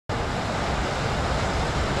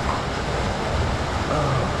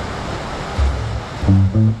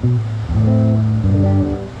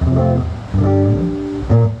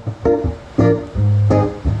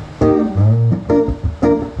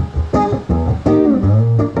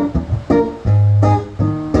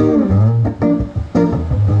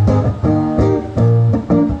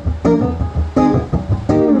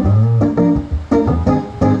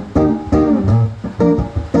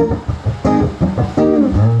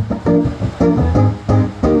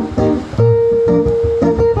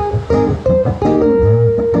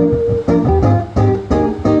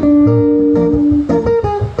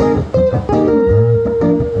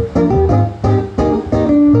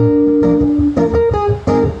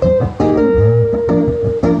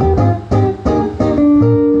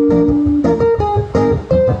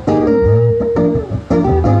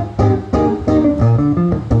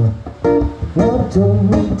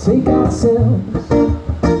Take ourselves,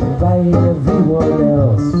 invite everyone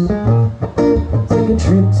else. Take a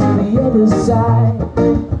trip to the other side,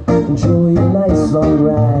 enjoy a nice long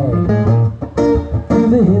ride. Through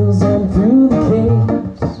the hills and through the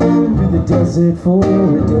caves, through the desert for a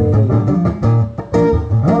day.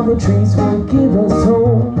 All the trees will give us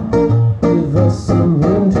home, give us some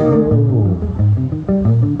room to grow.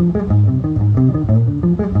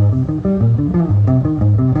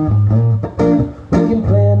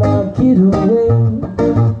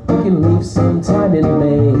 Sometime in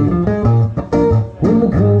May, when the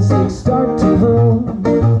acoustics start to bloom,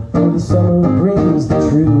 for the summer brings the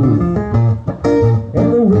truth,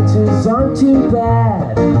 and the winters aren't too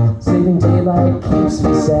bad. Saving daylight keeps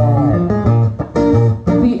me sad,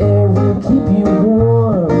 but the air will keep you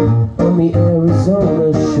warm on the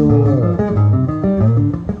Arizona shore.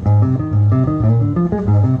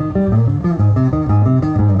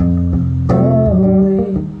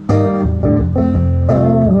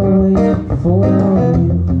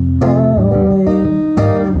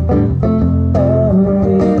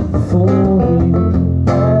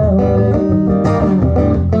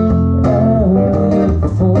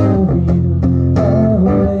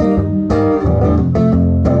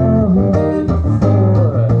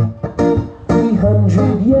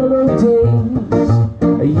 Yellow days,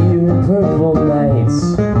 a year in purple nights,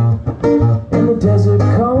 and the desert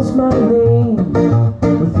calls my name.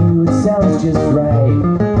 With you it sounds just right.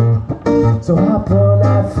 So hop on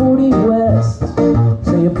I-40 West,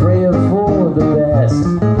 say a prayer for the best,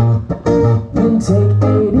 then take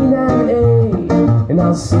 89A, and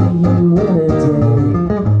I'll see you in a day.